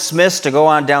dismissed to go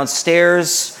on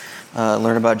downstairs,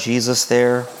 learn about Jesus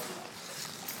there.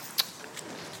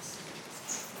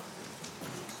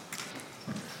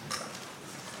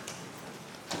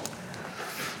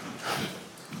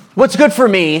 What's good for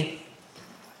me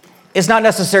is not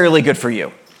necessarily good for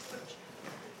you.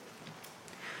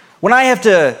 When I have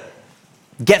to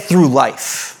get through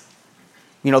life,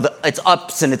 it's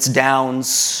ups and it's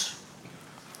downs,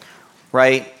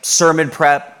 right? Sermon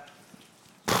prep,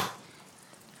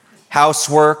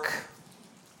 housework,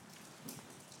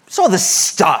 it's all this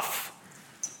stuff,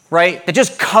 right, that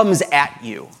just comes at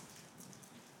you.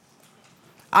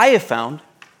 I have found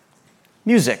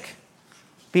music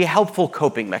be a helpful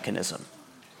coping mechanism,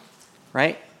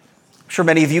 right? I'm sure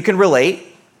many of you can relate.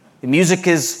 The music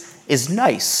is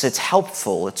nice, it's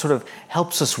helpful, it sort of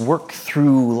helps us work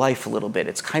through life a little bit.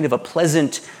 It's kind of a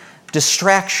pleasant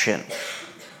distraction.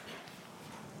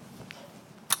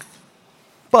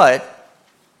 But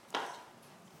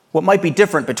what might be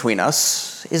different between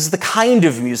us is the kind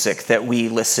of music that we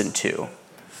listen to,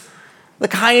 the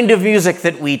kind of music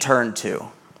that we turn to.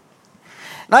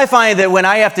 And I find that when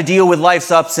I have to deal with life's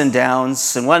ups and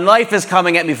downs, and when life is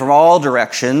coming at me from all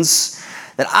directions,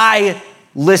 that I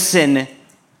listen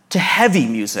to heavy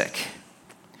music.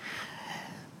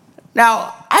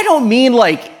 Now, I don't mean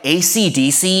like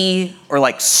AC/DC or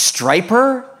like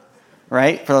Stryper,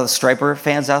 right? For the Stryper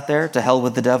fans out there, To Hell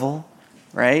with the Devil,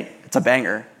 right? It's a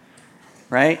banger,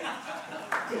 right?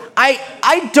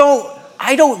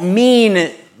 I don't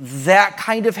mean that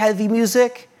kind of heavy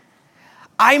music.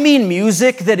 I mean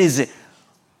music that is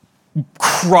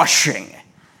crushing.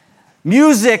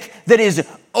 Music that is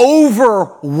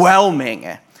overwhelming.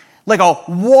 Like a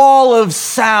wall of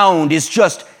sound is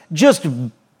just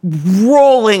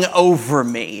rolling over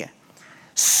me.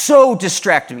 So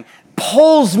distracting.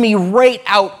 Pulls me right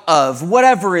out of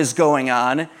whatever is going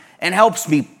on and helps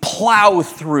me plow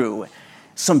through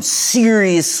some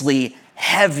seriously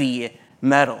heavy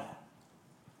metal.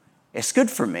 It's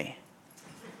good for me.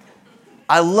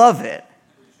 I love it.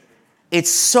 It's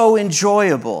so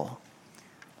enjoyable.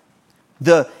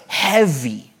 The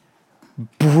heavy,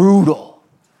 brutal,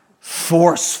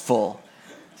 forceful,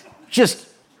 just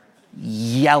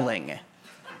yelling.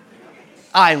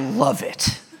 I love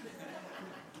it.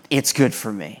 It's good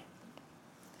for me.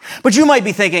 But you might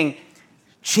be thinking,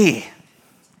 gee,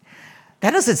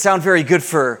 that doesn't sound very good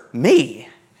for me.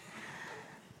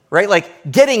 Right?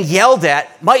 Like getting yelled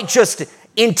at might just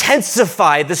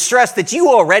intensify the stress that you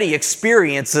already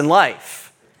experience in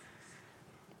life.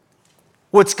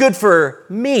 What's good for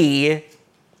me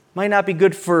might not be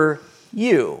good for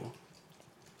you.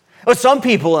 Well, some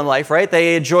people in life, right,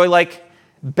 they enjoy like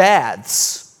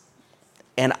baths.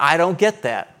 And I don't get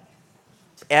that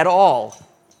at all.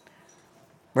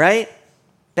 Right?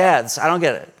 Baths, I don't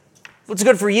get it. What's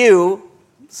good for you,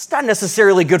 it's not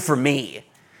necessarily good for me.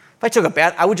 If I took a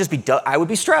bath, I would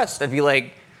be stressed. I'd be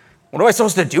like, what am I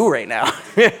supposed to do right now?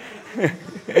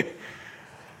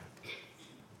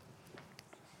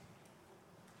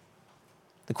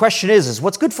 The question is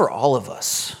what's good for all of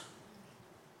us?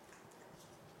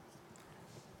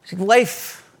 See,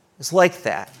 life is like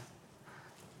that.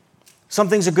 Some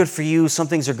things are good for you, some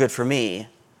things are good for me.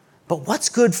 But what's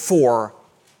good for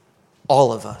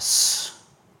all of us?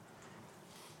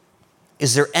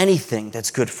 Is there anything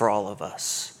that's good for all of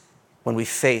us when we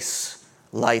face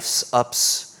life's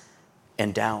ups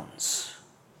and downs?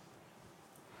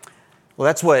 Well,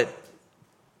 that's what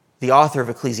the author of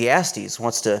Ecclesiastes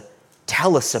wants to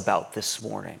tell us about this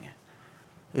morning.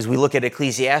 As we look at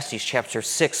Ecclesiastes chapter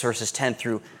 6, verses 10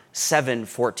 through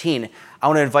 7:14, I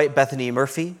want to invite Bethany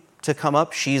Murphy to come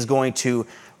up. She's going to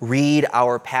read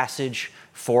our passage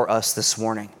for us this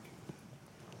morning.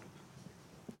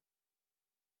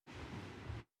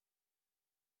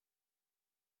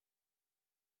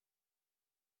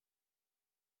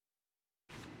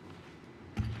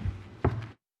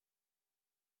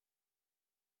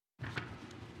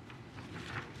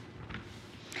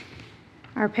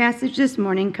 Our passage this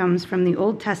morning comes from the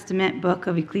Old Testament book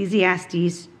of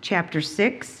Ecclesiastes, chapter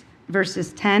 6,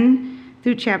 verses 10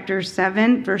 through chapter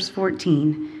 7, verse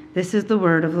 14. This is the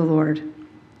word of the Lord.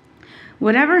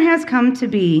 Whatever has come to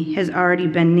be has already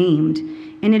been named,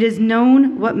 and it is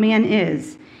known what man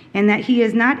is, and that he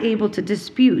is not able to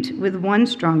dispute with one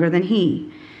stronger than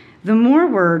he. The more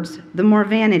words, the more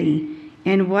vanity,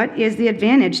 and what is the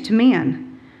advantage to man?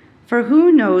 For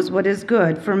who knows what is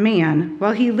good for man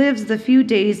while he lives the few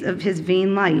days of his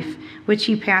vain life, which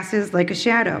he passes like a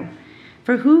shadow?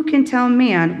 For who can tell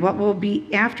man what will be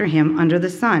after him under the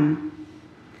sun?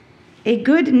 A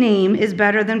good name is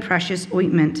better than precious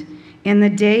ointment, and the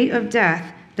day of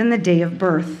death than the day of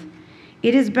birth.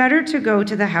 It is better to go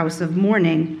to the house of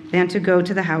mourning than to go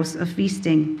to the house of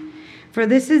feasting. For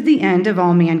this is the end of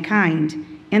all mankind,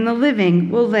 and the living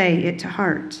will lay it to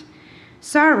heart.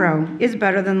 Sorrow is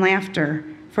better than laughter,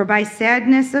 for by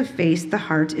sadness of face the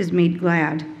heart is made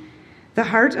glad. The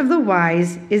heart of the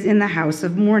wise is in the house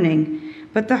of mourning,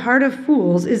 but the heart of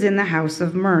fools is in the house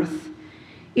of mirth.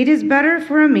 It is better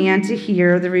for a man to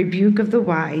hear the rebuke of the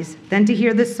wise than to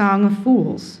hear the song of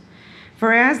fools.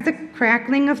 For as the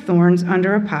crackling of thorns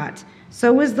under a pot,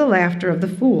 so is the laughter of the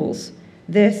fools.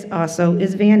 This also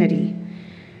is vanity.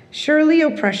 Surely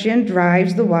oppression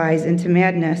drives the wise into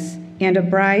madness, and a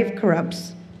bribe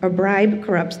corrupts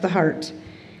the heart.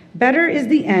 Better is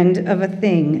the end of a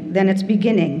thing than its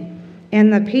beginning,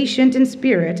 and the patient in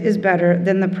spirit is better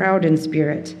than the proud in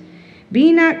spirit.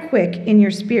 Be not quick in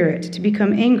your spirit to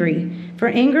become angry, for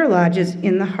anger lodges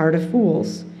in the heart of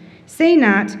fools. Say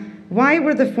not, why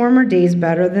were the former days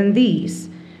better than these?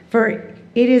 For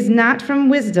it is not from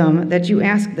wisdom that you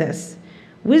ask this.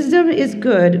 Wisdom is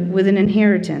good with an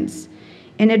inheritance,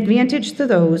 an advantage to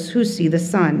those who see the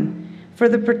sun. For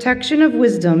the protection of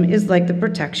wisdom is like the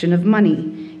protection of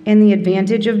money, and the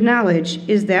advantage of knowledge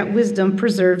is that wisdom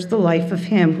preserves the life of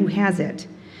him who has it.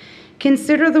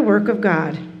 Consider the work of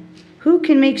God. Who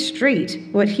can make straight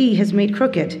what he has made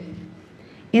crooked?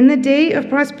 In the day of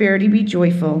prosperity be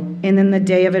joyful, and in the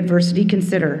day of adversity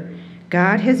consider.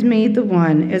 God has made the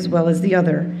one as well as the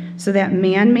other, so that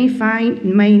man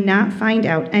may not find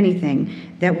out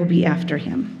anything that will be after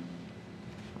him.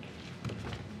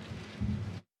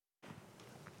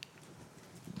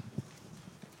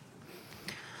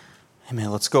 Amen.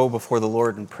 Let's go before the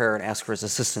Lord in prayer and ask for his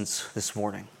assistance this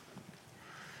morning.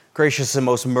 Gracious and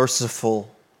most merciful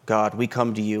God, we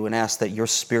come to you and ask that your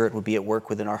Spirit would be at work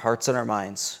within our hearts and our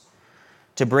minds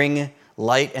to bring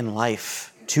light and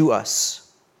life to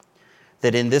us,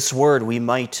 that in this word we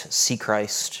might see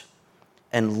Christ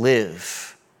and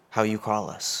live how you call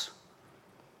us.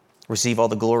 Receive all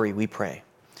the glory, we pray.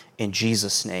 In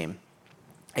Jesus' name,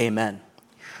 amen.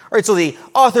 All right, so the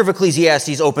author of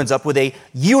Ecclesiastes opens up with a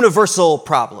universal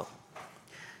problem.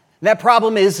 That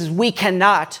problem is we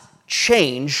cannot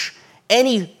change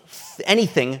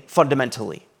anything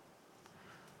fundamentally.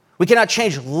 We cannot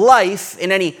change life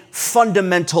in any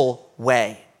fundamental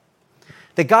way.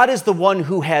 That God is the one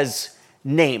who has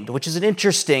named, which is an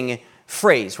interesting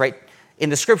phrase, right? In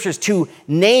the scriptures, to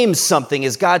name something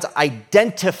is God's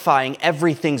identifying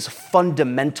everything's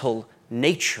fundamental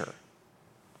nature.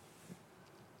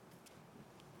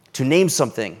 To name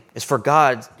something is for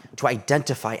God to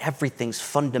identify everything's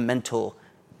fundamental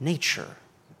nature.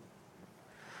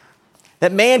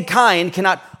 That mankind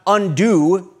cannot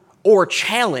undo or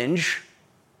challenge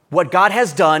what God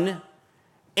has done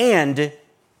and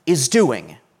is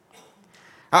doing.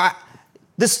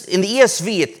 This in the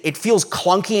ESV, it feels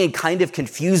clunky and kind of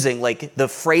confusing, like the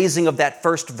phrasing of that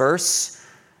first verse.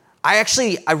 I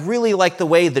really like the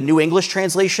way the New English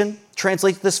translation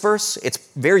translates this verse. It's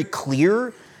very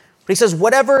clear. But he says,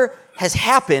 whatever has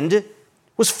happened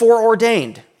was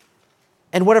foreordained,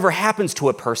 and whatever happens to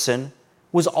a person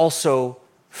was also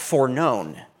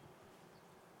foreknown.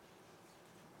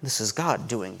 This is God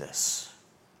doing this.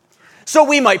 So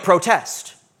we might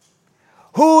protest.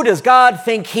 Who does God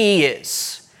think he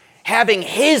is, having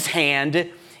his hand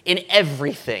in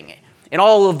everything, in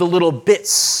all of the little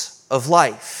bits of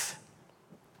life?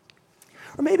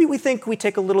 Or maybe we think we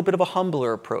take a little bit of a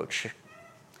humbler approach.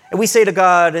 And we say to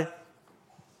God,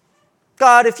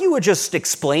 God, if you would just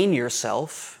explain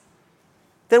yourself,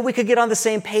 then we could get on the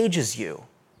same page as you.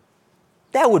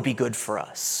 That would be good for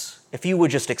us. If you would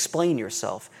just explain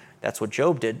yourself. That's what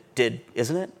Job did,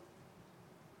 isn't it?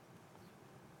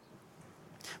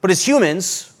 But as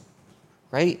humans,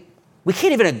 right, we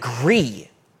can't even agree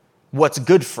what's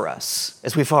good for us,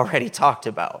 as we've already talked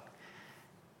about.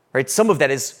 Right? Some of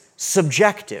that is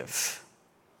subjective.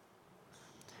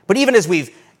 But even as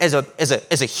we've as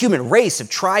a human race have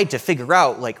tried to figure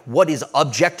out like what is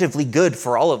objectively good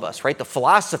for all of us, right? The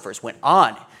philosophers went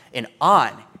on and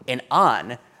on and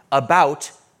on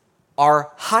about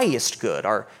our highest good,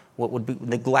 our what would be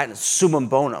in the Latin summum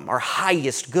bonum, our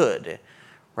highest good,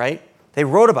 right? They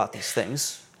wrote about these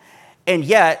things, and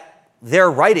yet their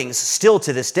writings still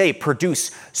to this day produce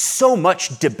so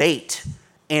much debate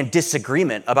and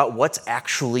disagreement about what's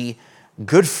actually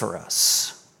good for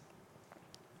us.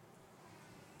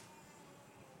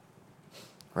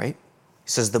 Right? He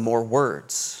says the more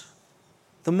words,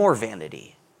 the more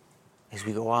vanity, as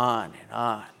we go on and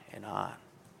on and on.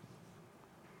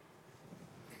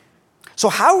 So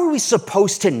how are we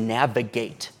supposed to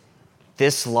navigate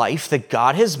this life that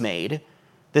God has made,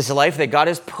 this life that God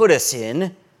has put us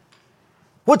in?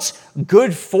 What's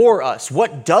good for us?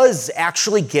 What does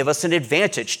actually give us an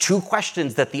advantage? Two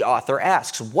questions that the author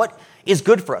asks. What is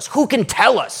good for us? Who can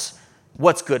tell us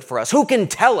what's good for us? Who can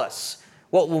tell us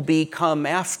what will become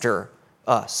after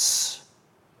us?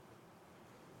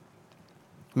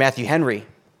 Matthew Henry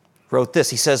wrote this.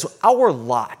 He says, "Our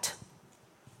lot,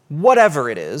 whatever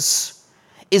it is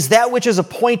that which is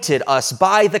appointed us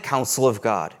by the counsel of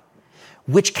God,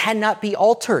 which cannot be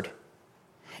altered.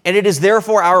 And it is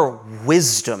therefore our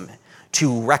wisdom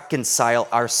to reconcile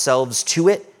ourselves to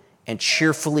it and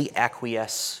cheerfully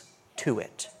acquiesce to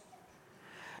it."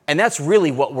 And that's really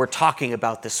what we're talking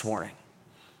about this morning.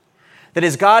 That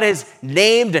as God has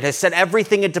named and has set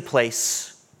everything into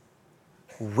place,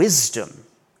 wisdom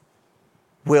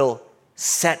will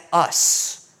set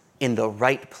us in the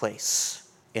right place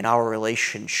in our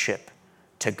relationship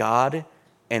to God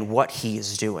and what He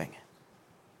is doing.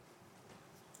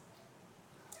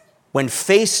 When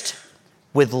faced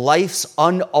with life's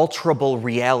unalterable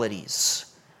realities,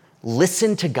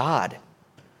 listen to God,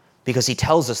 because He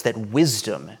tells us that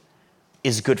wisdom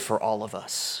is good for all of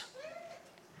us.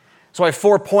 So I have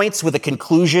 4 points with a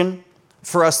conclusion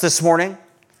for us this morning.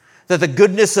 That the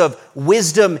goodness of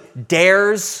wisdom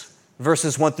dares,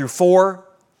 verses 1 through 4,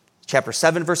 chapter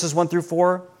 7, verses 1 through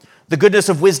 4. The goodness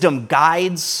of wisdom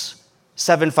guides,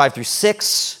 7, 5 through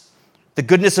 6. The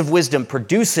goodness of wisdom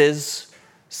produces,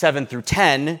 7 through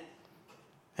 10.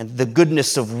 And the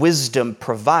goodness of wisdom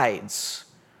provides,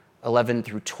 11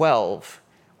 through 12,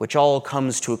 which all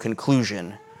comes to a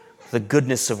conclusion. The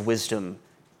goodness of wisdom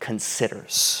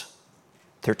considers,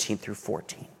 13 through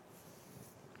 14.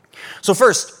 So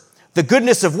first, the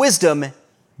goodness of wisdom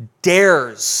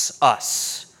dares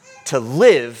us to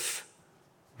live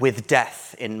with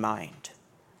death in mind.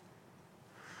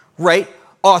 Right?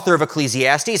 Author of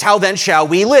Ecclesiastes, how then shall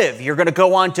we live? You're going to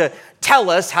go on to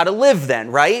tell us how to live then,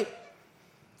 right?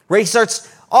 He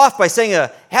starts off by saying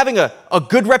having a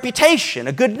good reputation,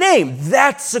 a good name.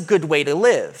 That's a good way to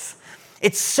live.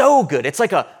 It's so good. It's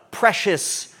like a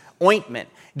precious ointment.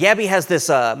 Gabby has this,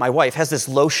 my wife, has this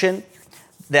lotion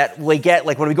that we get,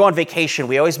 like when we go on vacation,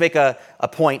 we always make a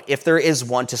point, if there is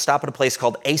one, to stop at a place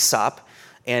called Aesop.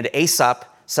 And Aesop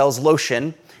sells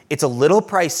lotion. It's a little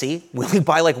pricey. We only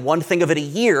buy like one thing of it a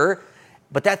year.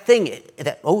 But that thing,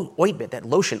 that ointment, that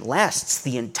lotion lasts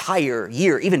the entire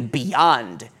year, even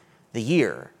beyond the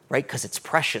year, right? Because it's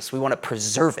precious. We want to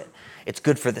preserve it. It's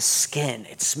good for the skin.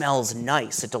 It smells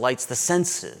nice. It delights the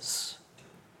senses.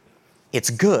 It's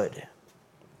good.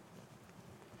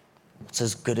 It's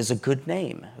as good as a good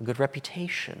name, a good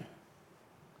reputation.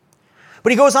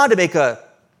 But he goes on to make a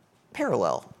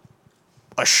parallel,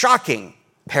 a shocking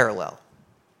parallel.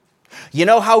 You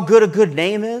know how good a good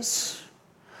name is?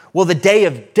 Well, the day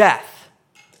of death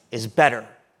is better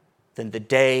than the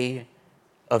day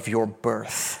of your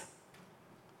birth.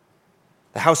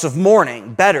 The house of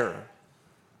mourning better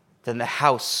than the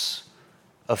house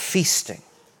of feasting.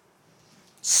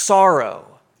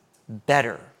 Sorrow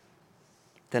better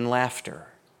than laughter.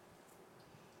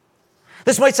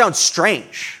 This might sound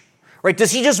strange, right?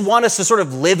 Does he just want us to sort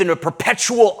of live in a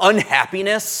perpetual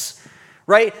unhappiness,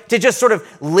 right? To just sort of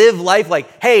live life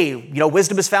like, hey,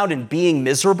 wisdom is found in being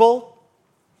miserable?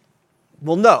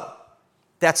 Well, no,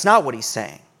 that's not what he's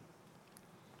saying.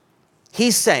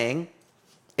 He's saying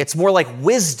it's more like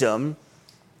wisdom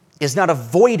is not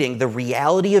avoiding the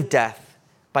reality of death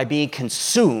by being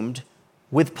consumed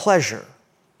with pleasure,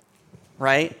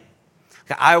 right?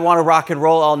 I want to rock and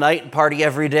roll all night and party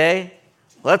every day.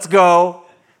 Let's go.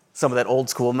 Some of that old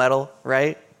school metal,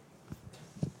 right?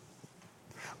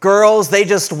 Girls, they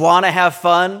just want to have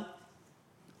fun.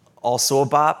 Also a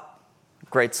bop.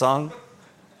 Great song.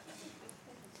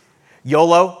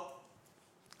 YOLO.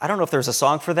 I don't know if there's a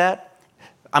song for that.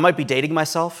 I might be dating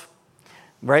myself,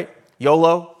 right?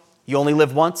 YOLO. You only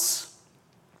live once.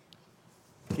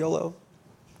 YOLO.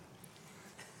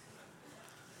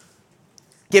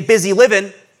 Get busy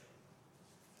living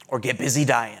or get busy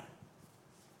dying.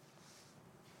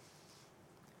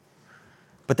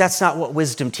 But that's not what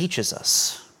wisdom teaches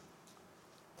us.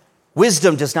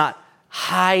 Wisdom does not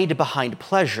hide behind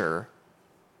pleasure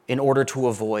in order to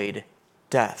avoid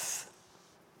death.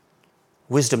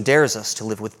 Wisdom dares us to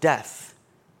live with death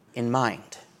in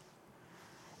mind.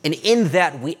 And in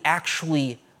that, we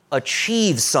actually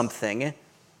achieve something.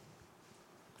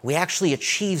 We actually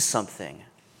achieve something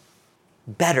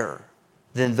better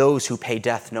than those who pay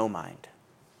death no mind.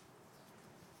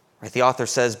 Right? The author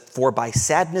says, "For by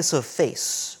sadness of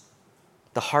face,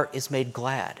 the heart is made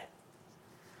glad."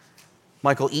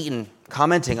 Michael Eaton,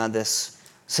 commenting on this,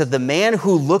 said, "The man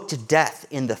who looked death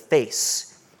in the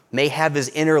face may have his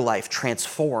inner life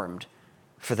transformed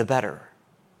for the better."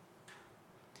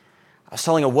 I was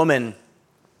telling a woman, it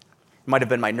might have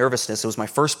been my nervousness, it was my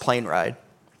first plane ride,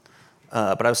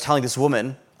 but I was telling this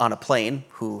woman on a plane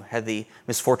who had the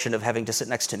misfortune of having to sit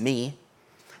next to me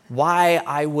why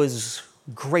I was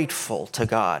grateful to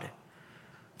God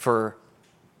for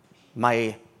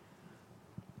my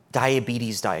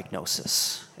diabetes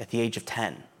diagnosis at the age of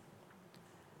 10.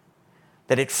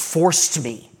 That it forced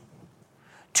me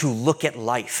to look at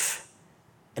life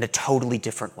in a totally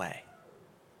different way.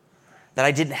 That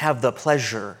I didn't have the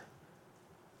pleasure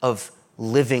of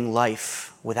living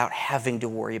life without having to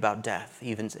worry about death,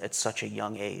 even at such a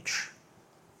young age.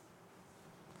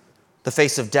 The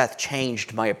face of death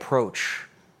changed my approach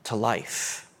to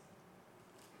life.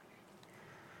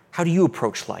 How do you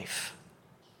approach life?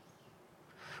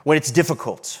 When it's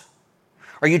difficult?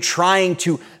 Are you trying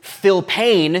to fill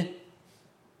pain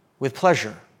with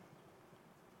pleasure?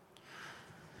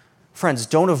 Friends,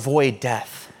 don't avoid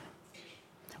death.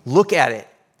 Look at it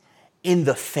in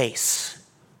the face,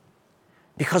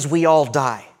 because we all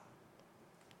die.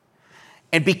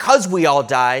 And because we all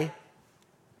die,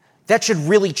 that should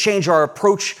really change our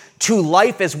approach to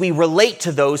life as we relate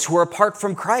to those who are apart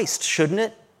from Christ, shouldn't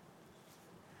it?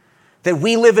 That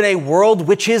we live in a world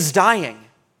which is dying.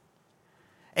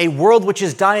 A world which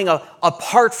is dying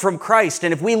apart from Christ.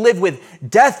 And if we live with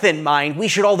death in mind, we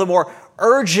should all the more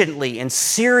urgently and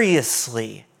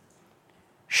seriously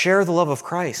share the love of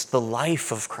Christ, the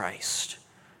life of Christ,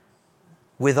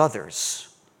 with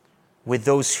others, with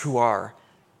those who are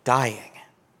dying.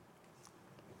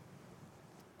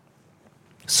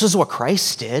 This is what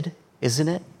Christ did, isn't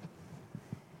it?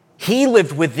 He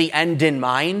lived with the end in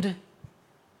mind.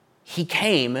 He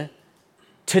came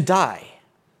to die.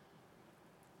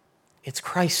 It's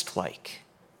Christ-like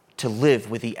to live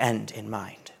with the end in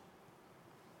mind.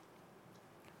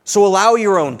 So allow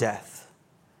your own death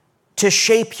to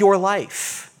shape your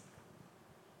life,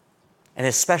 and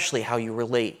especially how you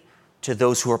relate to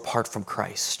those who are apart from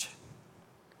Christ.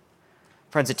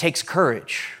 Friends, it takes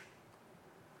courage,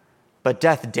 but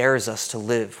death dares us to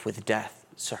live with death.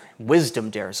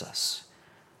 Wisdom dares us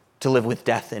to live with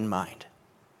death in mind.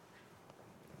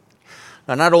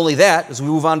 Now, not only that, as we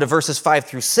move on to verses 5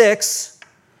 through 6,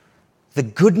 the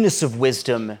goodness of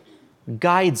wisdom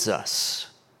guides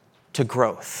us to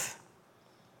growth.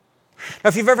 Now,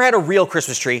 if you've ever had a real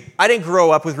Christmas tree, I didn't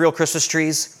grow up with real Christmas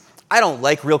trees. I don't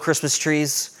like real Christmas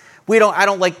trees. I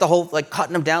don't like the whole,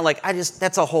 cutting them down.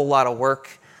 That's a whole lot of work.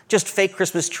 Just fake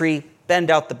Christmas tree, bend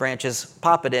out the branches,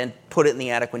 pop it in, put it in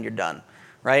the attic when you're done,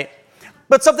 right?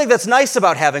 But something that's nice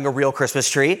about having a real Christmas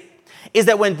tree is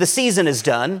that when the season is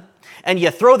done, and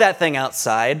you throw that thing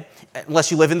outside,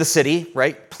 unless you live in the city,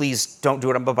 right? Please don't do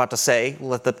what I'm about to say.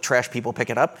 Let the trash people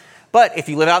pick it up. But if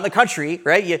you live out in the country,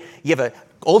 right, you have an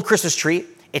old Christmas tree,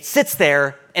 it sits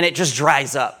there, and it just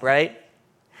dries up, right?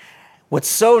 What's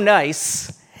so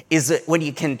nice is that when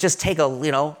you can just take a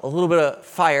little bit of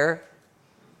fire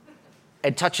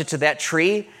and touch it to that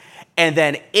tree, and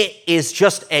then it is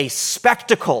just a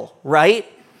spectacle,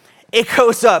 right? It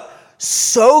goes up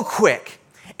so quick.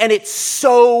 And it's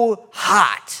so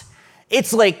hot.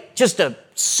 It's like just a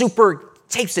super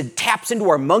taps into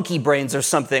our monkey brains or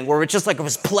something, where it's just it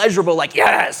was pleasurable,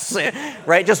 yes,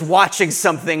 right? Just watching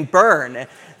something burn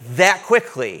that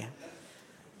quickly.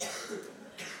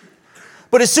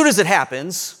 But as soon as it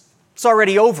happens, it's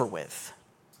already over with.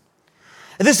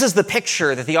 And this is the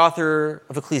picture that the author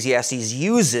of Ecclesiastes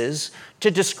uses to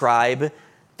describe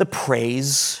the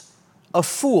praise of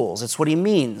fools. It's what he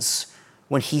means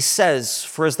when he says,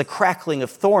 "For as the crackling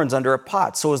of thorns under a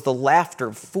pot, so is the laughter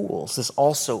of fools. This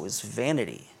also is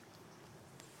vanity."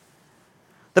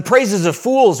 The praises of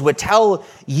fools would tell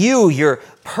you you're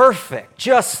perfect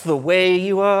just the way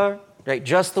you are, right?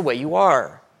 Just the way you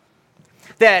are.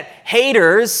 That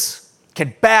haters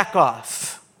can back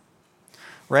off,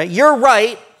 right? You're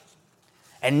right,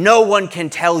 and no one can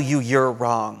tell you you're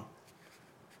wrong.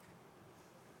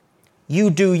 You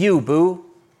do you, boo.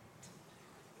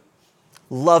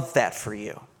 Love that for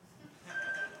you.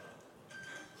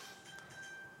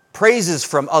 Praises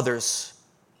from others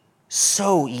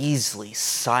so easily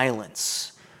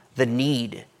silence the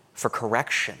need for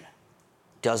correction,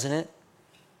 doesn't it?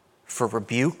 For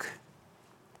rebuke.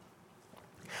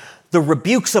 The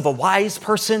rebukes of a wise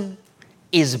person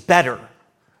is better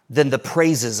than the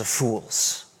praises of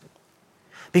fools,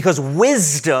 because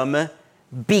wisdom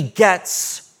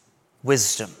begets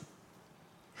wisdom.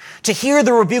 To hear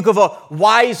the rebuke of a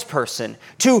wise person,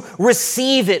 to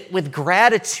receive it with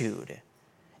gratitude,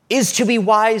 is to be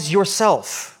wise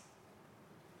yourself.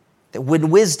 That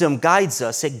when wisdom guides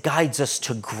us, it guides us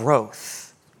to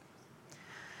growth.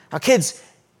 Now, kids,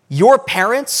 your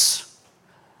parents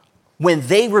when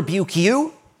they rebuke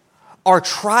you, are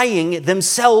trying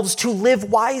themselves to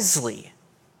live wisely.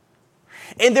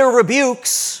 And their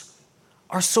rebukes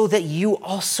are so that you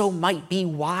also might be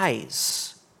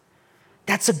wise.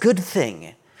 That's a good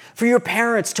thing for your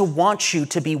parents to want you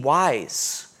to be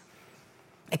wise.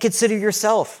 And consider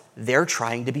yourself, they're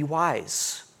trying to be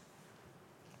wise.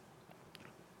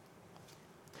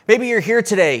 Maybe you're here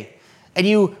today and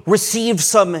you received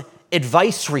some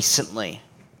advice recently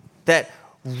that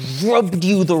rubbed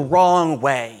you the wrong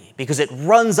way because it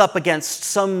runs up against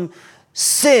some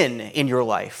sin in your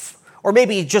life, or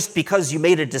maybe just because you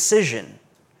made a decision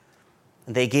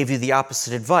and they gave you the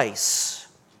opposite advice.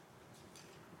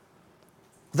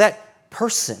 That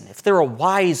person, if they're a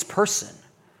wise person,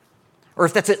 or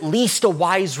if that's at least a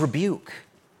wise rebuke,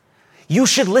 you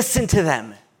should listen to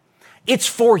them. It's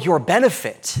for your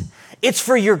benefit. It's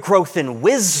for your growth in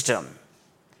wisdom.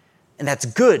 And that's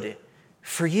good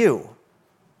for you.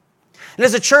 And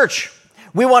as a church,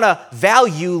 we want to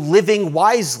value living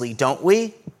wisely, don't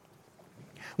we?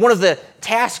 One of the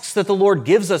tasks that the Lord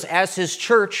gives us as His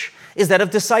church is that of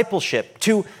discipleship,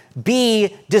 to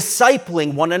be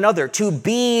discipling one another, to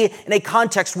be in a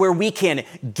context where we can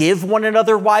give one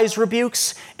another wise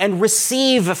rebukes and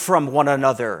receive from one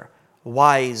another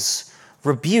wise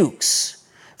rebukes.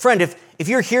 Friend, if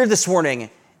you're here this morning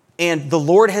and the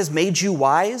Lord has made you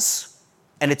wise,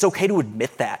 and it's okay to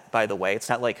admit that, by the way, it's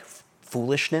not like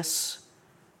foolishness.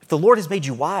 If the Lord has made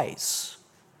you wise,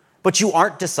 but you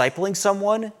aren't discipling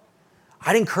someone,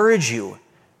 I'd encourage you,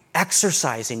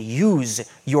 exercise and use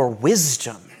your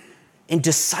wisdom in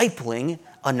discipling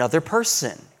another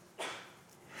person.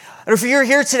 And if you're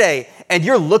here today and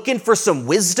you're looking for some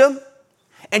wisdom,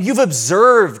 and you've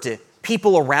observed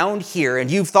people around here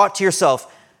and you've thought to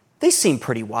yourself, they seem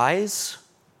pretty wise,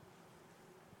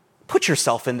 put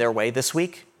yourself in their way this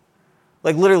week.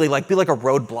 Like literally, be like a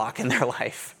roadblock in their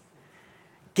life.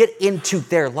 Get into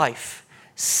their life.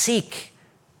 Seek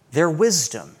their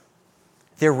wisdom.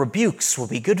 Their rebukes will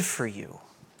be good for you.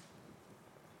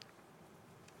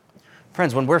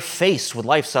 Friends, when we're faced with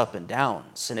life's up and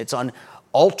downs and its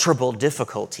unalterable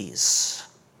difficulties,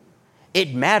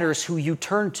 it matters who you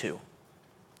turn to.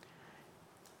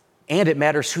 And it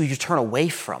matters who you turn away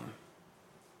from.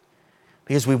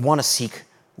 Because we want to seek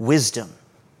wisdom.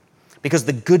 Because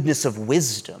the goodness of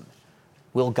wisdom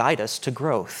will guide us to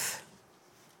growth.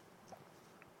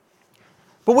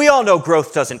 But we all know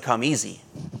growth doesn't come easy,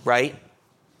 right?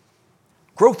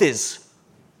 Growth is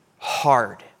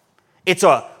hard. It's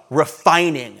a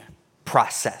refining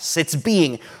process. It's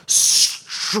being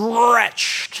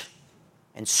stretched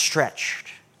and stretched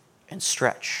and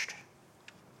stretched.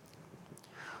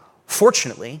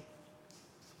 Fortunately,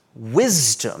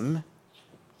 wisdom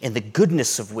and the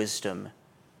goodness of wisdom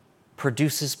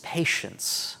produces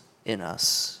patience in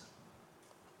us.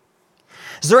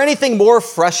 Is there anything more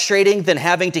frustrating than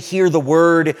having to hear the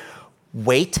word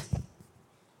wait?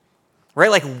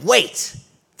 Right? Like, wait.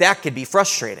 That could be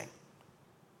frustrating.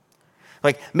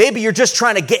 Like, maybe you're just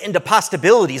trying to get into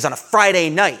possibilities on a Friday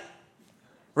night,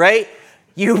 right?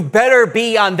 You better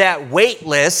be on that wait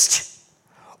list,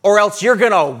 or else you're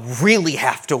going to really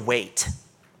have to wait.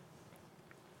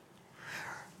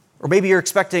 Or maybe you're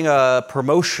expecting a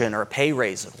promotion or a pay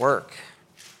raise at work.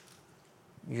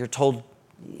 You're told,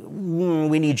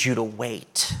 we need you to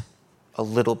wait a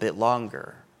little bit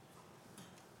longer.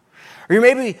 Or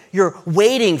maybe you're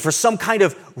waiting for some kind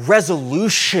of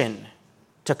resolution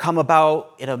to come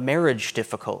about in a marriage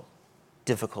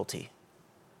difficulty.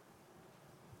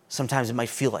 Sometimes it might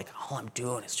feel like all I'm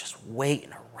doing is just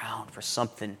waiting around for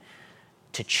something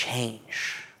to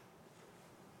change.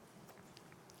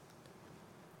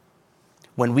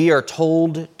 When we are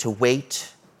told to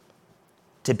wait,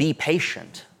 to be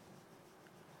patient,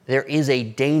 there is a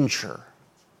danger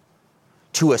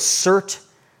to assert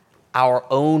our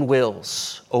own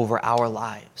wills over our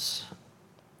lives,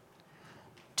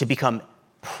 to become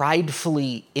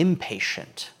pridefully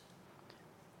impatient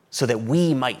so that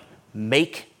we might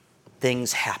make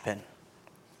things happen.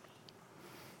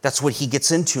 That's what he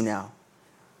gets into now,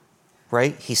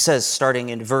 right? He says, starting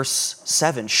in verse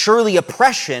 7, surely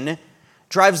oppression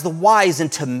drives the wise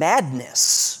into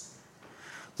madness.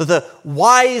 The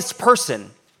wise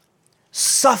person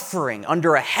suffering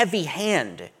under a heavy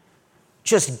hand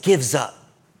just gives up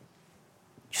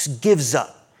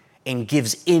and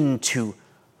gives in to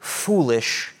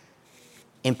foolish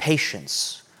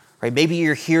impatience, right? Maybe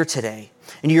you're here today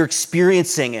and you're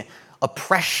experiencing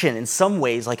oppression in some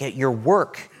ways, like at your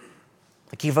work,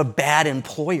 like you have a bad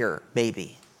employer,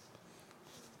 maybe.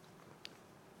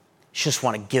 You just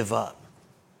want to give up.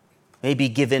 Maybe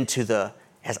give in to the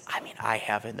as I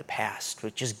have in the past,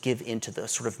 but just give into the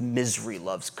sort of misery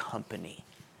loves company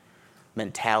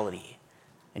mentality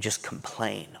and just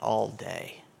complain all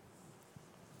day.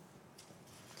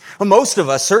 Well, most of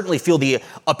us certainly feel the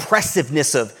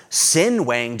oppressiveness of sin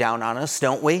weighing down on us,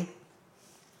 don't we?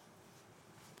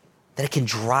 That it can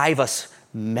drive us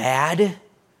mad.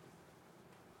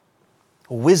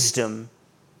 Wisdom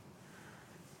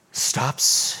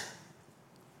stops,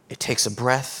 it takes a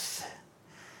breath,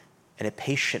 and it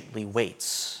patiently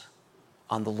waits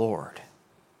on the Lord.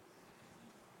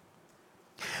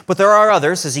 But there are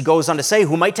others, as he goes on to say,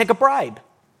 who might take a bribe.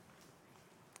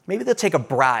 Maybe they'll take a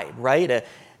bribe, right?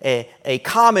 A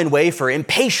common way for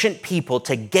impatient people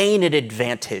to gain an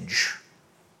advantage.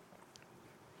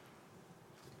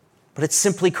 But it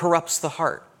simply corrupts the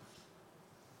heart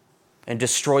and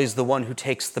destroys the one who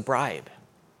takes the bribe.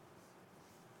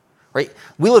 Right?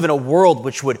 We live in a world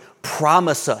which would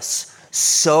promise us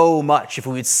so much if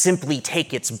we would simply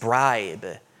take its bribe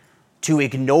to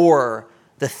ignore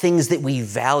the things that we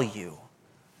value,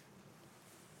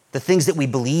 the things that we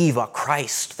believe are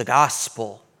Christ, the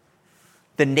gospel,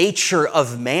 the nature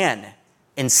of man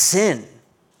and sin.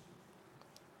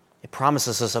 It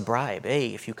promises us a bribe.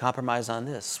 Hey, if you compromise on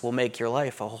this, we'll make your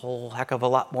life a whole heck of a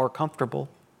lot more comfortable.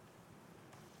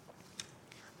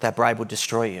 That bribe would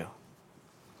destroy you,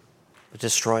 would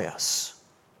destroy us.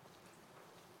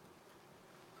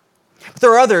 But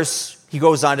there are others, he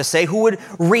goes on to say, who would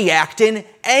react in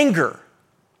anger.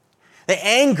 The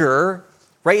anger,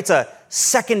 right, it's a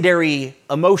secondary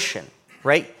emotion,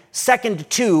 right? Second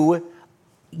to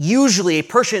usually a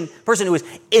person who is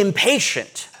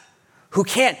impatient, who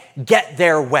can't get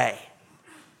their way.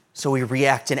 So we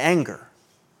react in anger.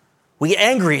 We get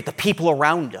angry at the people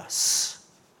around us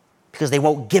because they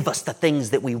won't give us the things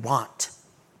that we want.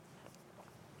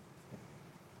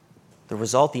 The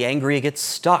result, the angry gets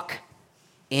stuck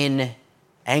in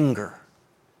anger.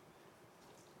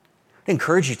 I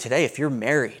encourage you today, if you're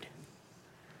married,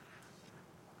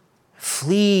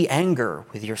 flee anger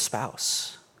with your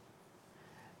spouse.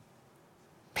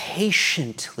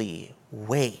 Patiently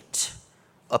wait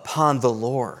upon the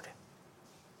Lord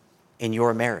in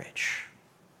your marriage,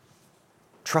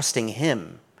 trusting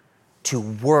Him to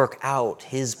work out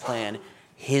His plan,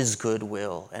 His good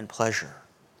will and pleasure.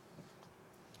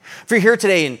 If you're here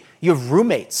today and you have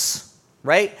roommates,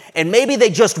 right? And maybe they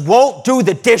just won't do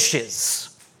the dishes.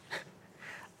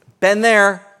 Been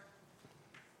there.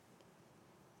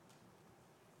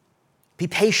 Be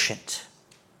patient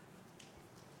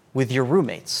with your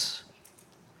roommates.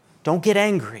 Don't get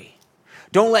angry.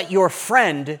 Don't let your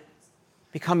friend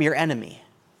become your enemy.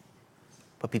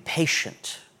 But be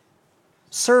patient.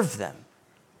 Serve them.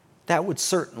 That would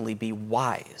certainly be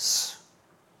wise.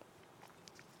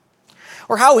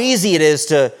 Or how easy it is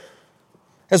to,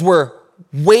 as we're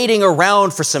waiting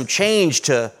around for some change,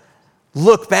 to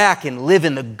look back and live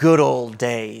in the good old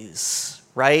days,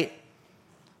 right?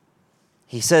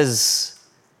 He says,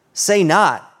 say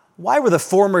not, why were the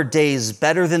former days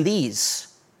better than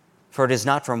these? For it is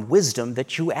not from wisdom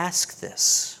that you ask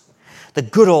this. The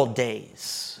good old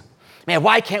days. Man,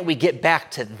 why can't we get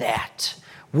back to that?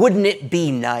 Wouldn't it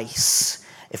be nice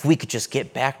if we could just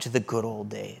get back to the good old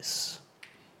days?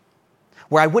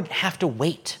 Where I wouldn't have to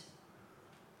wait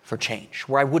for change,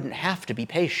 where I wouldn't have to be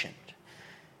patient,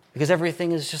 because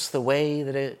everything is just the way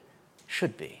that it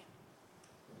should be.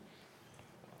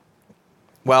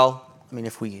 Well,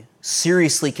 if we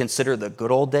seriously consider the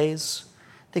good old days,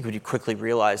 I think we'd quickly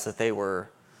realize that they were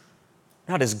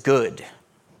not as good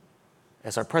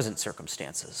as our present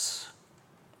circumstances.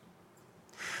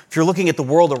 If you're looking at the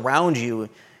world around you,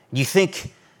 you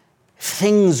think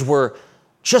things were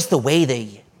just the way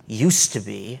they used to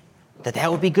be,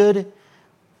 that would be good.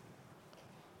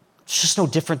 It's just no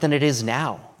different than it is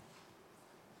now.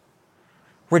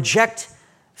 Reject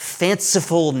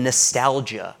fanciful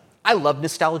nostalgia. I love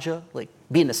nostalgia, like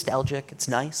being nostalgic, it's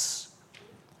nice.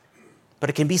 But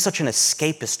it can be such an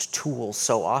escapist tool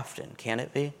so often, can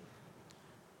it be?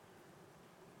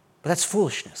 But that's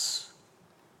foolishness.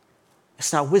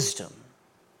 It's not wisdom.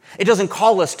 It doesn't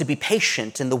call us to be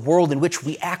patient in the world in which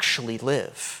we actually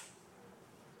live.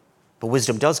 But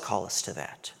wisdom does call us to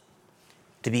that,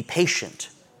 to be patient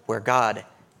where God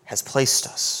has placed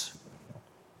us.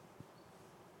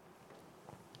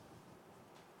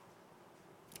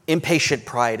 Impatient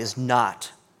pride is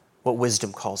not what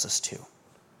wisdom calls us to.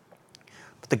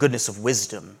 But the goodness of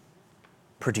wisdom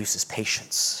produces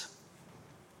patience.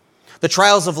 The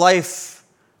trials of life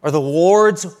are the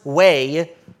Lord's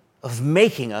way of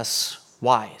making us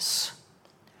wise.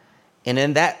 And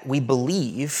in that we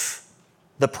believe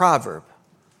the proverb.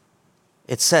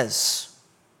 It says,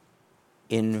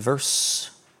 in verse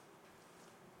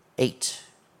 8.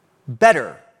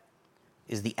 Better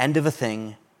is the end of a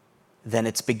thing than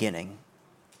its beginning,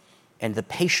 and the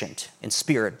patient in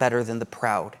spirit better than the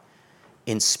proud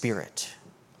in spirit.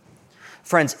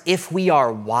 Friends, if we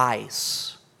are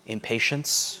wise in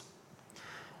patience,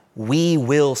 we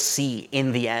will see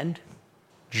in the end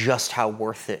just how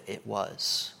worth it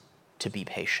was to be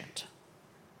patient.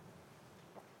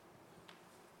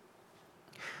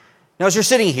 Now, as you're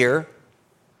sitting here,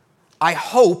 I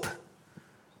hope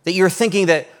that you're thinking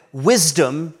that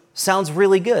wisdom sounds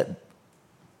really good,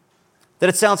 that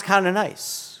it sounds kind of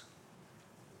nice,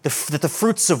 that the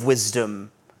fruits of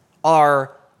wisdom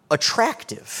are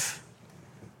attractive.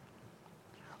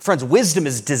 Friends, wisdom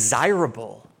is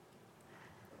desirable,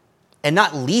 and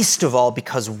not least of all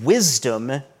because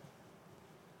wisdom,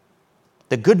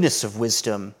 the goodness of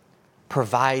wisdom,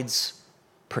 provides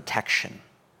protection.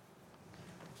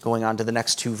 Going on to the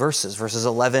next two verses, verses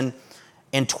 11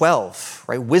 and 12,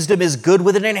 right? Wisdom is good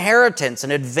with an inheritance,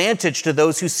 an advantage to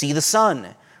those who see the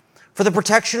sun. For the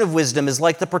protection of wisdom is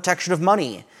like the protection of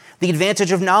money. The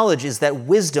advantage of knowledge is that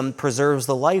wisdom preserves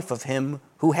the life of him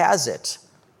who has it.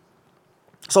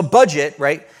 So budget,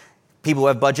 right? People who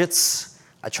have budgets,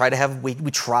 we try to have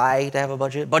a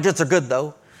budget. Budgets are good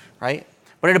though, right?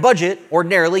 But in a budget,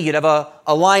 ordinarily, you'd have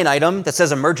a line item that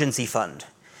says emergency fund.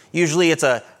 Usually it's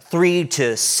a 3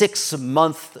 to 6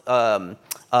 month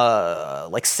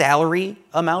salary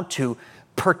amount to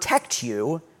protect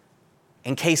you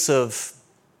in the case of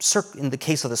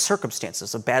the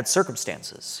circumstances, of bad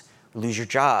circumstances. You lose your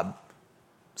job,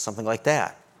 something like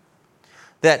that.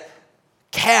 That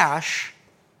cash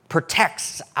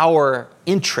protects our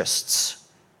interests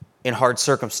in hard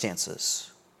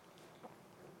circumstances.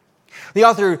 The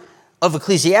author of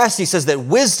Ecclesiastes says that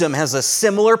wisdom has a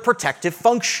similar protective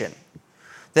function,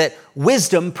 that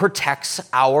wisdom protects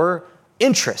our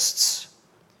interests.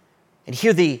 And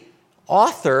here the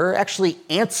author actually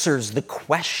answers the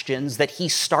questions that he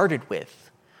started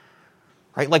with,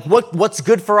 right? Like what's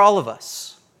good for all of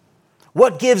us?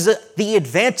 What gives the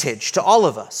advantage to all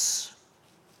of us?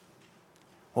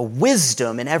 Well,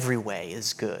 wisdom in every way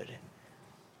is good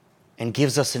and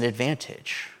gives us an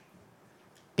advantage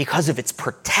because of its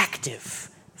protective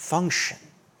function.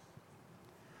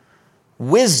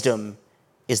 Wisdom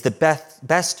is the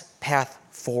best path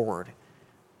forward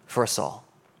for us all.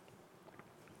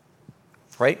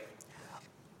 Right?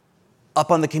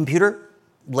 Up on the computer,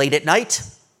 late at night,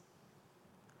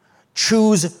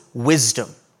 choose wisdom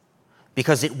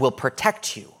because it will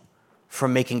protect you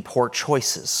from making poor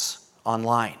choices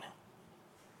online.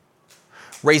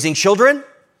 Raising children,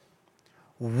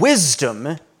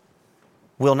 wisdom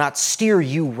will not steer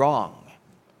you wrong.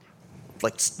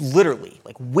 Like literally,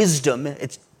 like wisdom,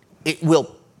 it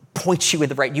will point you in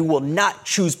the right. You will not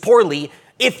choose poorly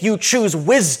if you choose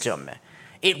wisdom.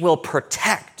 It will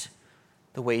protect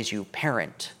the ways you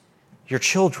parent your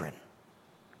children.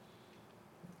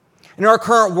 In our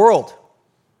current world,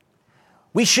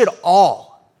 we should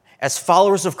all, as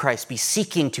followers of Christ, be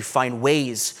seeking to find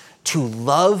ways to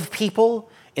love people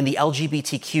in the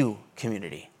LGBTQ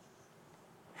community.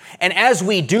 And as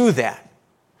we do that,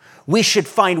 we should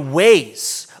find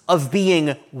ways of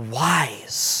being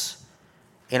wise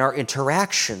in our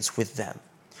interactions with them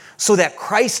so that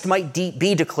Christ might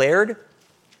be declared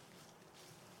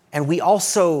and we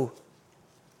also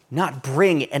not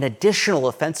bring an additional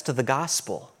offense to the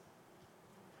gospel,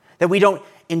 that we don't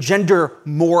engender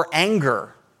more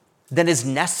anger than is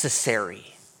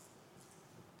necessary,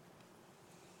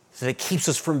 so that it keeps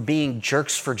us from being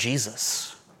jerks for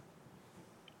Jesus.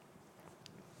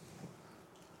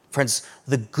 Friends,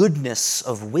 the goodness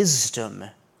of wisdom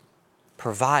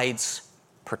provides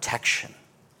protection.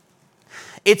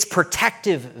 Its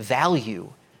protective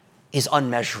value is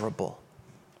unmeasurable.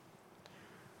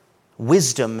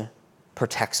 Wisdom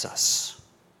protects us.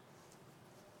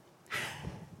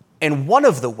 And one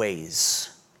of the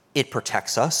ways it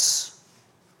protects us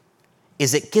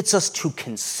is it gets us to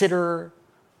consider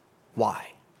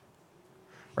why,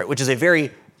 right? Which is a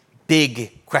very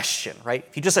big question, right?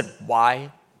 If you just said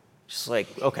why, just like,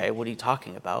 okay, what are you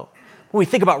talking about? When we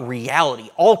think about reality,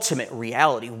 ultimate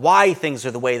reality, why things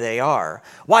are the way they are,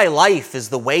 why life is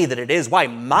the way that it is, why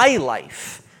my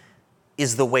life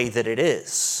is the way that it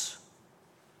is.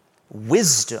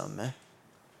 Wisdom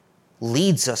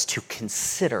leads us to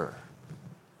consider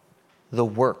the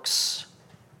works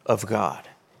of God.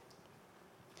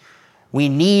 We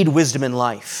need wisdom in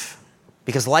life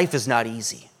because life is not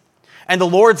easy. And the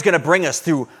Lord's going to bring us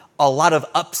through a lot of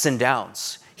ups and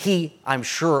downs. He, I'm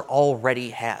sure, already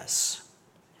has.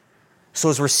 So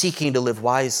as we're seeking to live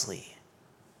wisely,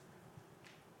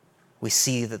 we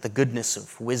see that the goodness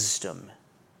of wisdom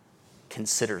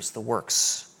considers the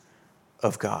works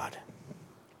of God.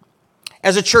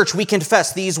 As a church, we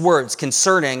confess these words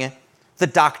concerning the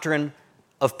doctrine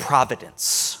of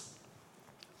providence.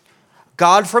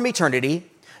 God from eternity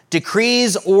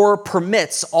decrees or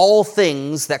permits all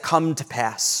things that come to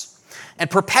pass, and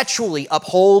perpetually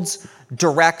upholds,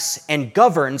 directs, and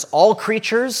governs all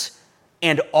creatures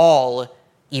and all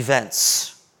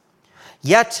events.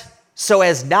 Yet, so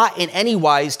as not in any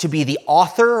wise to be the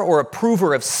author or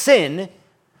approver of sin,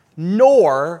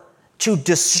 nor to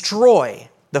destroy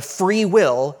the free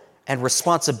will and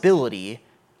responsibility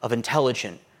of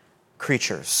intelligent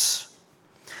creatures.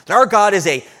 Our God is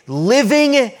a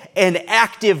living and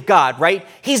active God, right?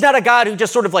 He's not a God who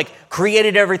just sort of like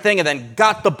created everything and then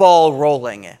got the ball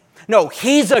rolling. No,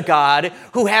 he's a God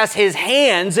who has his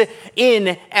hands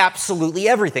in absolutely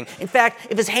everything. In fact,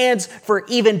 if his hands for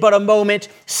even but a moment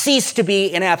ceased to be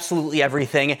in absolutely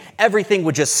everything, everything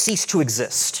would just cease to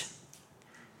exist.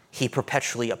 He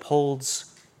perpetually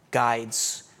upholds,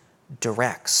 guides,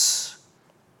 directs.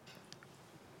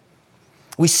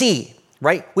 We see,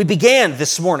 right? We began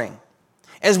this morning,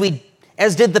 as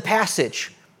did the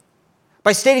passage,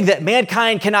 by stating that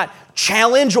mankind cannot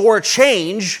challenge or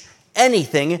change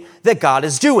anything that God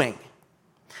is doing.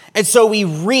 And so we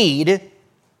read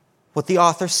what the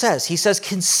author says. He says,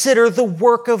 "Consider the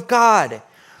work of God.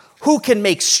 Who can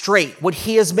make straight what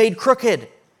he has made crooked?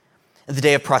 In the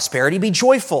day of prosperity, be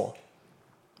joyful.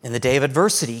 In the day of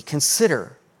adversity,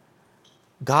 consider.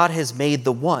 God has made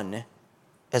the one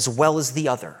as well as the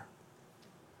other,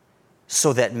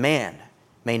 so that man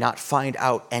may not find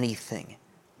out anything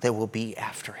that will be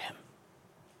after him."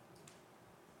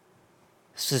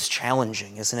 This is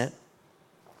challenging, isn't it?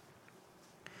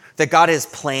 That God has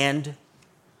planned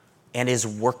and is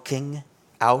working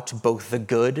out both the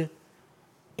good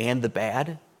and the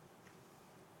bad.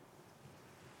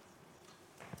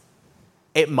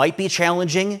 It might be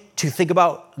challenging to think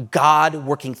about God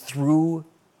working through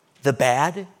the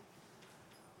bad,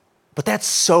 but that's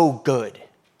so good.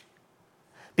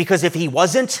 Because if he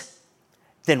wasn't,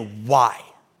 then why?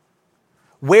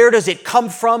 Where does it come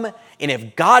from? And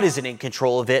if God isn't in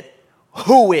control of it,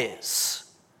 who is?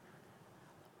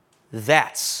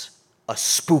 That's a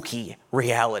spooky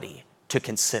reality to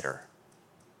consider.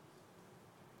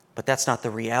 But that's not the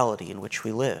reality in which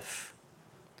we live.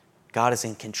 God is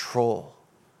in control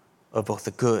of both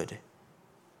the good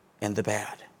and the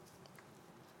bad.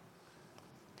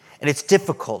 And it's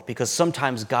difficult because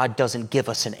sometimes God doesn't give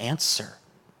us an answer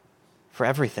for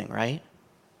everything, right?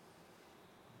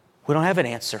 We don't have an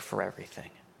answer for everything.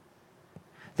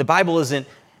 The Bible isn't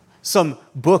some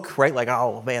book, right? Like,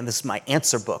 oh man, this is my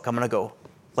answer book. I'm going to go,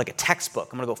 like a textbook.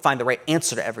 I'm going to go find the right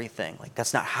answer to everything. Like,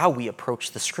 that's not how we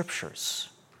approach the scriptures.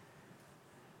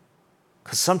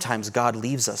 Because sometimes God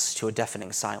leaves us to a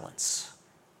deafening silence.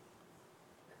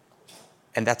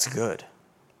 And that's good.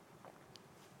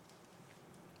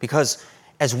 Because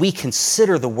as we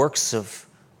consider the works of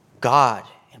God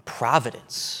and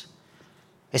providence,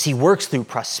 as he works through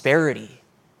prosperity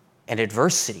and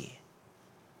adversity,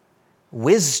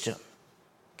 wisdom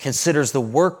considers the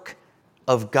work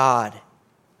of God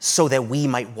so that we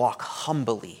might walk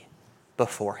humbly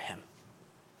before him.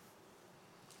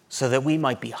 So that we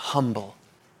might be humble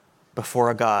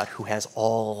before a God who has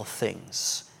all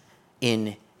things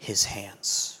in his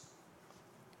hands.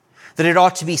 That it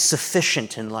ought to be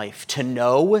sufficient in life to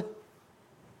know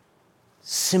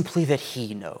simply that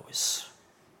he knows.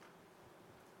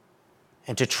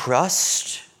 And to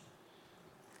trust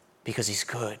because he's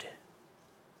good.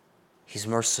 He's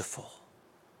merciful.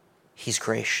 He's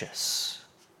gracious.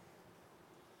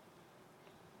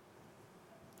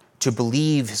 To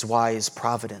believe his wise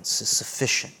providence is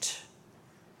sufficient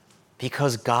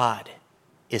because God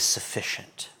is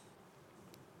sufficient.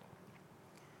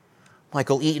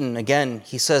 Michael Eaton, again,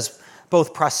 he says,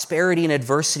 both prosperity and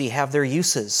adversity have their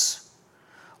uses.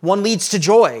 One leads to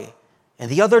joy,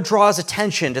 and the other draws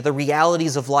attention to the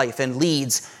realities of life and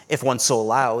leads, if one so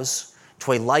allows,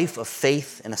 to a life of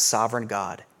faith in a sovereign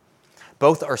God.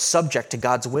 Both are subject to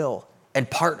God's will and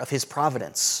part of his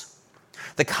providence.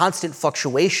 The constant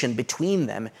fluctuation between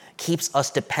them keeps us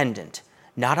dependent,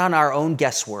 not on our own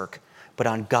guesswork, but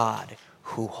on God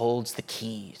who holds the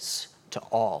keys to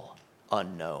all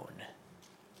unknown.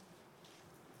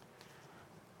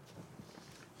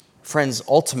 Friends,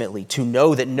 ultimately, to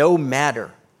know that no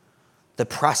matter the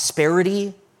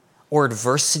prosperity or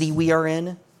adversity we are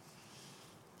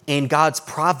in God's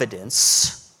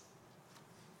providence,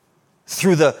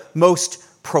 through the most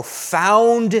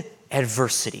profound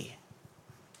adversity,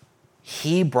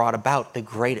 he brought about the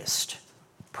greatest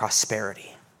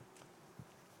prosperity.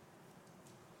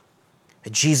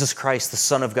 that Jesus Christ, the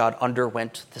Son of God,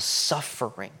 underwent the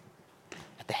suffering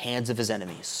at the hands of his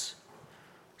enemies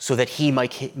so that he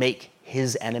might make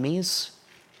his enemies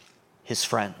his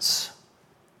friends,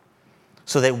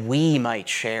 so that we might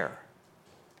share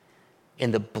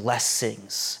in the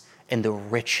blessings and the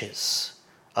riches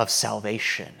of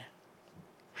salvation.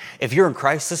 If you're in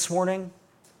Christ this morning,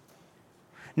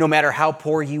 no matter how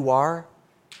poor you are,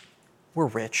 we're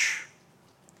rich.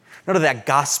 None of that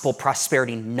gospel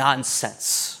prosperity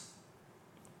nonsense.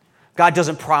 God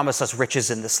doesn't promise us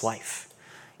riches in this life,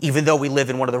 even though we live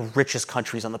in one of the richest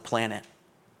countries on the planet.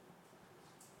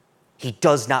 He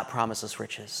does not promise us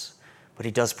riches, but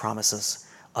he does promise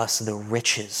us the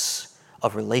riches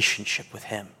of relationship with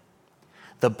him,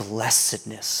 the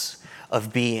blessedness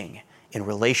of being in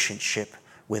relationship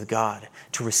with God,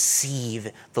 to receive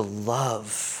the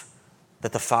love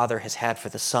that the Father has had for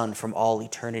the Son from all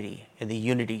eternity in the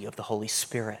unity of the Holy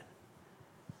Spirit.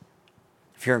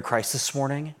 If you're in Christ this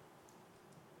morning,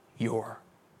 you're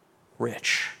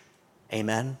rich.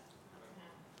 Amen?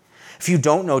 If you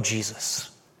don't know Jesus,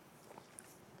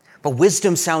 but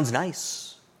wisdom sounds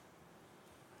nice,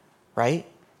 right?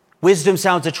 Wisdom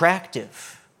sounds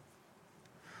attractive,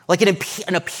 like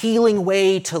an appealing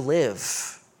way to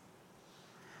live.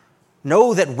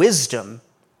 Know that wisdom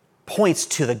points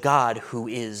to the God who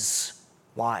is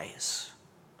wise.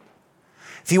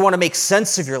 If you want to make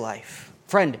sense of your life,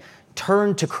 friend,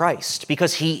 turn to Christ,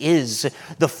 because he is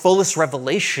the fullest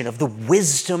revelation of the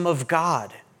wisdom of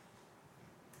God.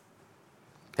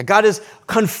 That God has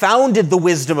confounded the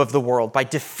wisdom of the world by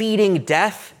defeating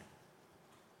death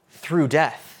through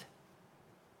death.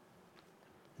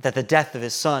 That the death of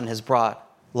his Son has brought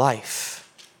life.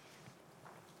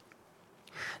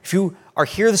 If you are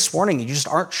here this morning and you just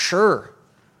aren't sure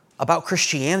about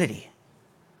Christianity,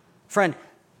 friend,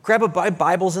 grab a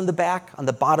Bibles in the back on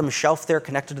the bottom shelf there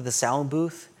connected to the sound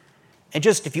booth. And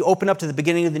just, if you open up to the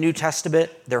beginning of the New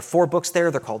Testament, there are 4 books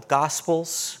there. They're called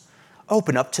Gospels.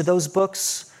 Open up to those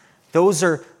books. Those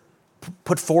are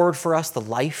put forward for us, the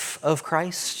life of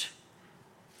Christ.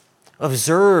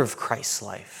 Observe Christ's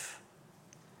life.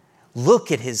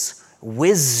 Look at his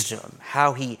wisdom,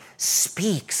 how he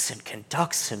speaks and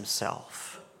conducts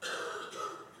himself.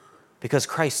 Because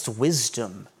Christ's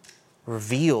wisdom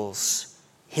reveals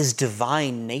his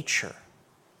divine nature.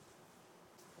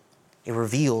 It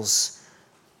reveals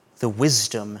the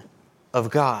wisdom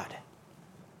of God.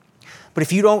 But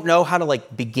if you don't know how to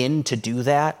begin to do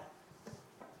that,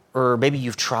 or maybe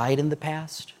you've tried in the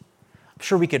past, I'm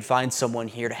sure we could find someone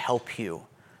here to help you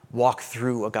walk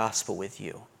through a gospel with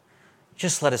you.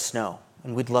 Just let us know,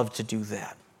 and we'd love to do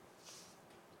that.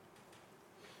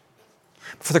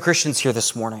 For the Christians here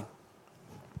this morning,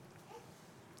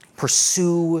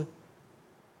 pursue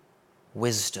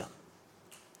wisdom.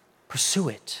 Pursue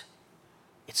it.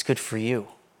 It's good for you.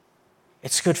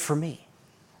 It's good for me.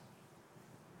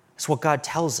 It's what God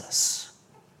tells us.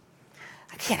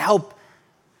 I can't help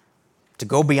to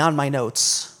go beyond my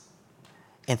notes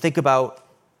and think about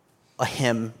a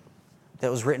hymn that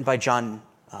was written by John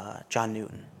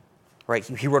Newton, right?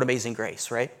 He wrote Amazing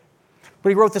Grace, right? But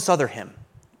he wrote this other hymn.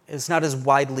 It's not as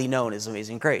widely known as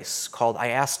Amazing Grace, called I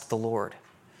Asked the Lord,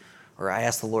 or I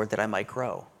Asked the Lord That I Might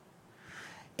Grow.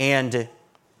 And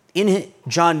in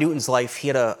John Newton's life, he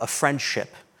had a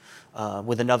friendship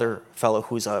with another fellow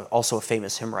who's also a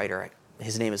famous hymn writer.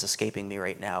 His name is escaping me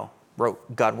right now.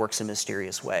 Wrote God Works in a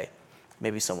Mysterious Way.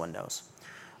 Maybe someone knows.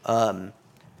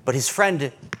 But his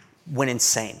friend went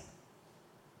insane,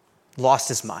 lost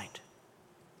his mind,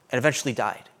 and eventually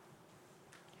died.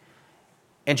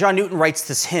 And John Newton writes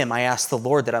this hymn, I Asked the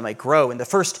Lord That I Might Grow. And the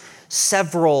first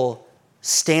several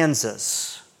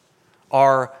stanzas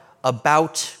are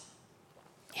about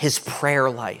his prayer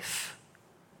life,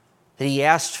 that he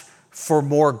asked for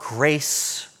more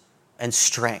grace and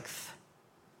strength,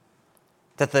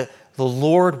 that the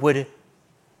Lord would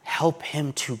help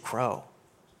him to grow.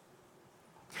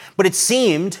 But it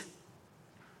seemed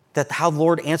that how the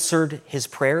Lord answered his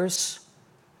prayers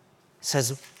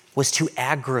was to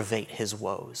aggravate his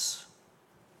woes.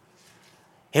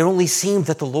 It only seemed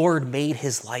that the Lord made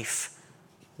his life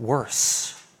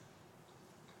worse.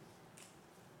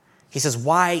 He says,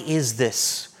 why is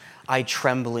this, I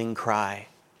trembling cry?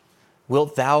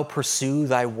 Wilt thou pursue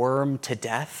thy worm to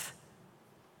death?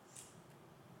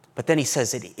 But then he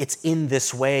says, it's in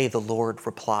this way, the Lord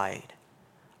replied.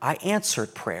 I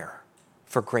answered prayer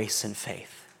for grace and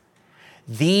faith.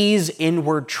 These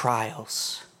inward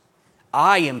trials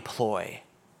I employ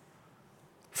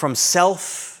from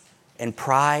self and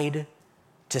pride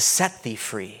to set thee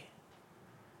free,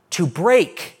 to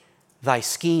break thy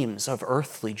schemes of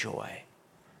earthly joy,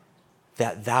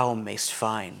 that thou mayst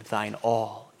find thine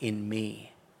all in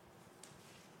me.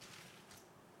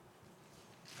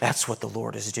 That's what the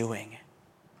Lord is doing.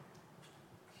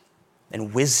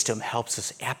 And wisdom helps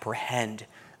us apprehend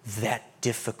that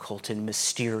difficult and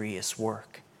mysterious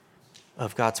work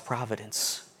of God's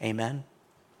providence. Amen?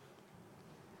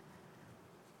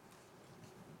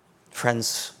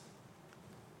 Friends,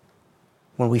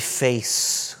 when we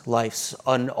face life's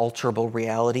unalterable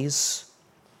realities,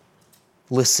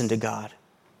 listen to God,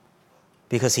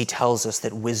 because he tells us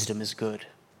that wisdom is good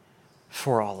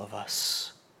for all of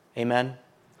us. Amen?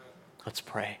 Let's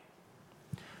pray.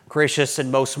 Gracious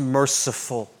and most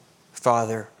merciful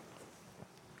Father,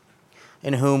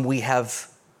 in whom we have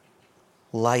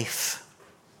life,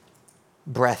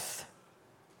 breath,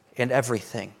 and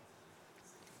everything,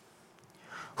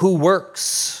 who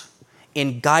works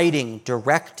in guiding,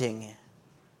 directing,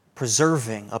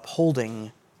 preserving,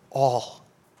 upholding all.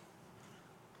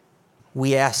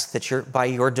 We ask that by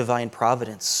your divine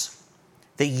providence,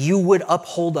 that you would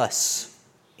uphold us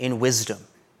in wisdom,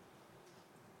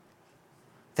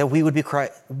 that we would be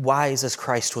wise as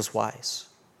Christ was wise,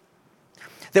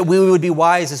 that we would be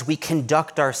wise as we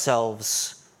conduct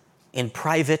ourselves in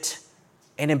private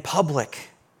and in public,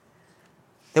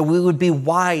 that we would be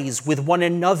wise with one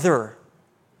another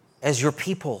as your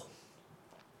people,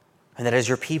 and that as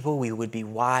your people we would be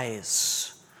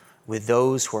wise with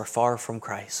those who are far from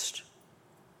Christ.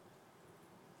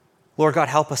 Lord God,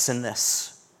 help us in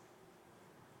this.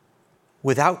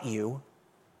 Without you,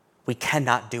 we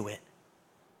cannot do it.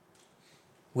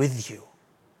 With you,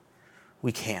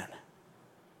 we can.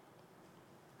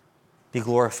 Be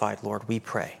glorified, Lord, we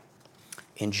pray.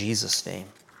 In Jesus' name,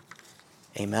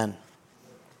 amen.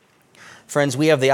 Friends, we have the